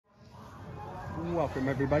Welcome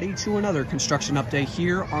everybody to another construction update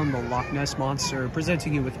here on the Loch Ness Monster,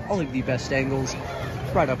 presenting you with all of the best angles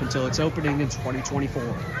right up until its opening in 2024,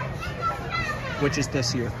 which is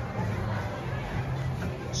this year.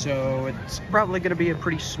 So it's probably going to be a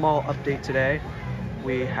pretty small update today.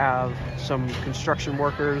 We have some construction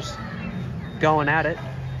workers going at it.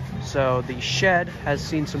 So the shed has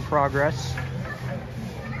seen some progress.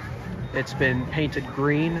 It's been painted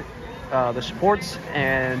green, the supports,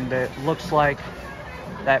 and it looks like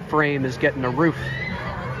that frame is getting a roof.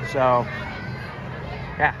 So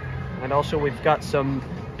yeah, and also we've got some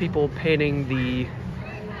people painting the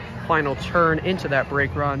final turn into that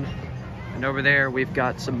brake run, and over there we've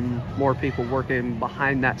got some more people working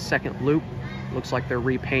behind that second loop. Looks like they're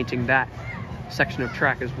repainting that section of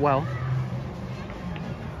track as well.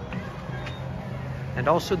 And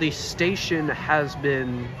also the station has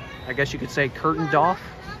been, I guess you could say, curtained off,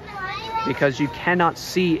 because you cannot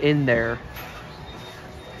see in there.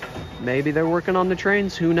 Maybe they're working on the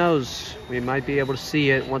trains, who knows? We might be able to see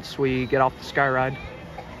it once we get off the sky ride.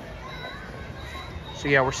 So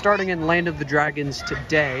yeah, we're starting in Land of the Dragons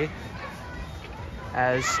today.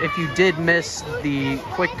 As if you did miss the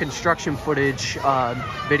quick construction footage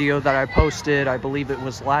video that I posted, I believe it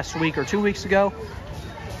was last week or 2 weeks ago,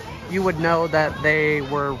 you would know that they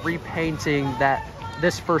were repainting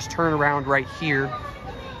this first turnaround right here.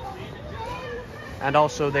 And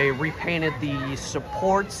also they repainted the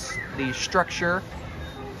supports, the structure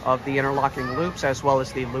of the interlocking loops, as well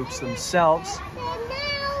as the loops themselves.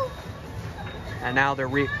 And now they're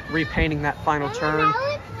repainting that final turn.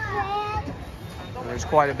 And there's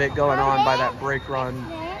quite a bit going on by that brake run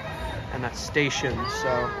and that station,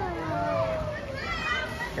 so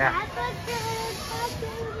yeah.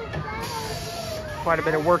 Quite a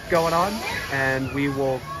bit of work going on, and we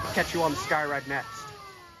will catch you on the sky ride next.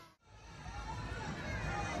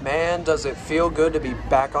 Man, does it feel good to be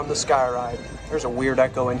back on the sky ride. There's a weird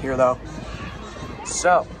echo in here though.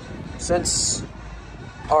 So, since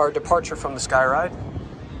our departure from the sky ride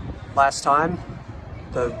last time,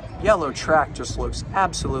 the yellow track just looks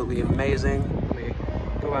absolutely amazing. Let me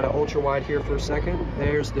go out of ultra wide here for a second.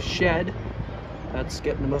 There's the shed. That's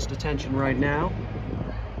getting the most attention right now.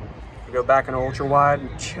 Go back in ultra wide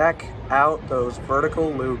and check out those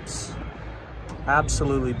vertical loops.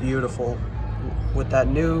 Absolutely beautiful. With that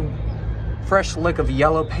new fresh lick of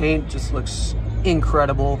yellow paint, just looks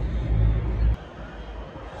incredible.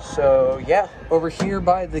 So yeah, over here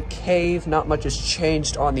by the cave, not much has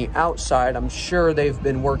changed on the outside. I'm sure they've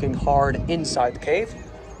been working hard inside the cave.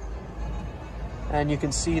 And you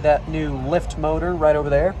can see that new lift motor right over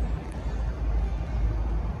there.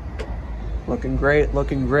 Looking great,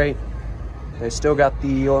 looking great. They still got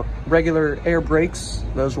the regular air brakes.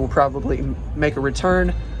 Those will probably make a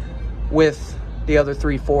return with the other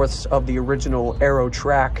 3/4 of the original aero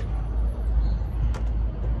track.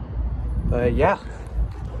 But yeah,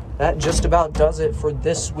 that just about does it for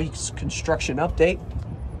this week's construction update.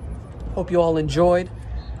 Hope you all enjoyed,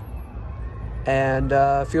 and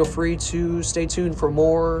feel free to stay tuned for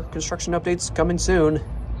more construction updates coming soon.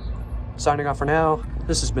 Signing off for now,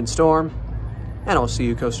 this has been Storm, and I'll see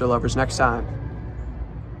you coaster lovers next time.